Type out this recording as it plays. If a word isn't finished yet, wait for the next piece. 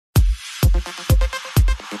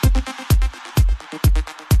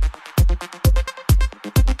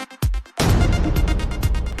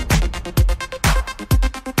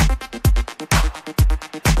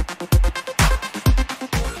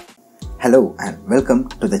Hello and welcome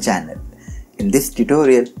to the channel. In this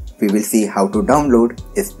tutorial, we will see how to download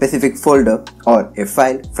a specific folder or a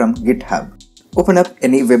file from GitHub. Open up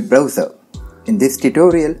any web browser. In this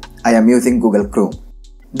tutorial, I am using Google Chrome.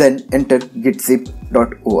 Then enter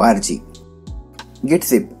gitzip.org.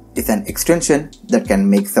 Gitzip is an extension that can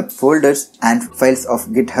make subfolders and files of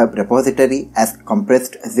GitHub repository as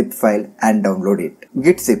compressed zip file and download it.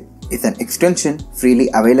 Gitzip is an extension freely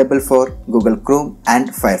available for Google Chrome and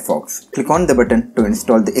Firefox. Click on the button to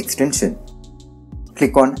install the extension.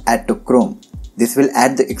 Click on Add to Chrome. This will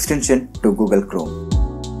add the extension to Google Chrome.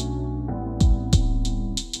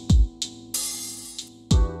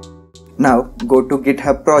 Now go to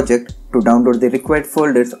GitHub project to download the required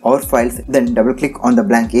folders or files, then double click on the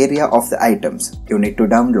blank area of the items you need to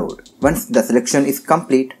download. Once the selection is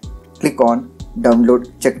complete, click on Download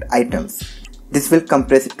Checked Items. This will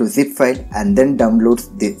compress to zip file and then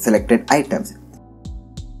downloads the selected items.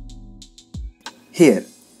 Here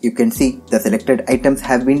you can see the selected items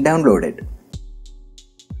have been downloaded.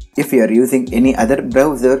 If you are using any other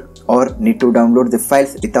browser or need to download the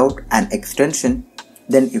files without an extension,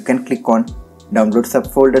 then you can click on Download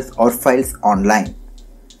subfolders or files online.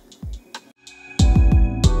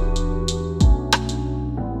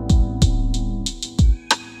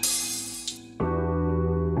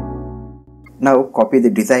 Now copy the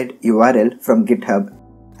desired URL from GitHub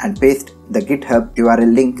and paste the GitHub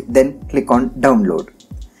URL link, then click on Download.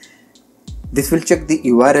 This will check the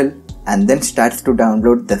URL and then starts to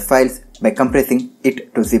download the files by compressing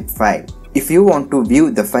it to zip file. If you want to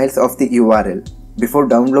view the files of the URL before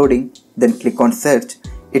downloading, then click on Search.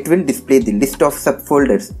 It will display the list of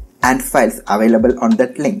subfolders and files available on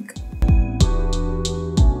that link.